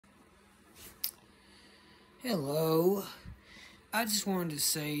Hello. I just wanted to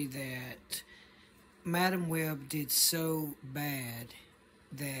say that Madam Web did so bad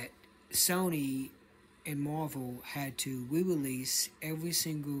that Sony and Marvel had to re-release every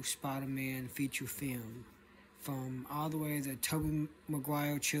single Spider-Man feature film, from all the way the Tobey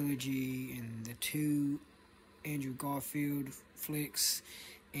Maguire trilogy and the two Andrew Garfield flicks,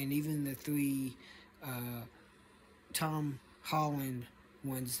 and even the three Tom Holland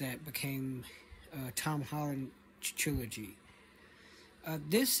ones that became Tom Holland trilogy.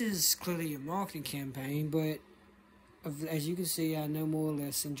 This is clearly a marketing campaign, but as you can see, I no more or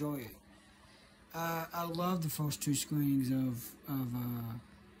less enjoy it. I love the first two screenings of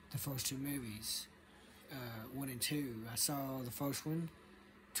the first two movies, 1 and 2. I saw the first one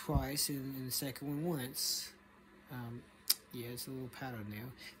twice and the second one once. Yeah, it's a little powder now.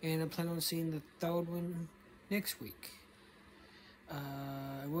 And I plan on seeing the third one next week.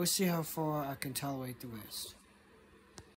 We'll see how far I can tolerate the rest.